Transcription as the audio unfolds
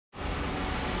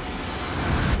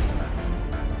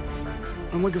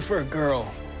I'm looking for a girl.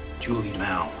 Julie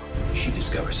Mao. She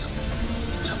discovers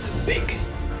something big.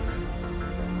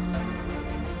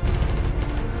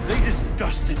 They just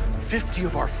dusted 50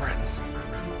 of our friends.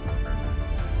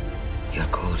 Your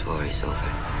Cold War is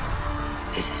over.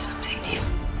 This is something new.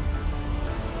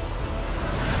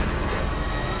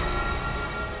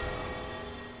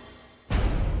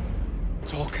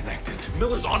 It's all connected.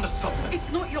 Miller's onto something. It's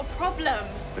not your problem.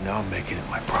 But now I'm making it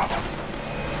my problem.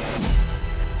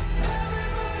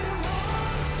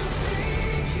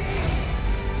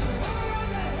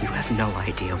 You have no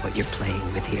idea what you're playing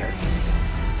with here.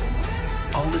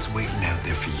 All that's waiting out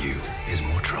there for you is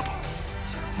more trouble,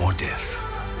 more death.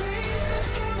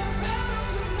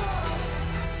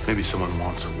 Maybe someone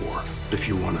wants a war. If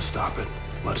you want to stop it,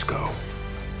 let's go.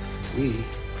 We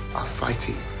are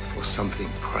fighting for something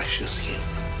precious here.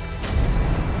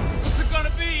 What's it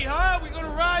gonna be, huh? We gonna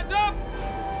rise up?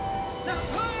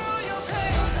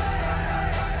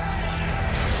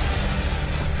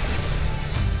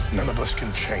 None of us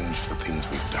can change the things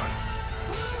we've done,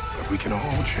 but we can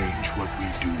all change what we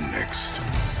do next.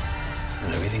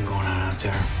 And everything going on out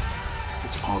there,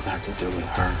 it's all got to do with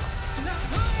her.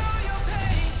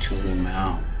 Julie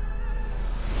Mao.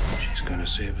 She's gonna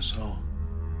save us all.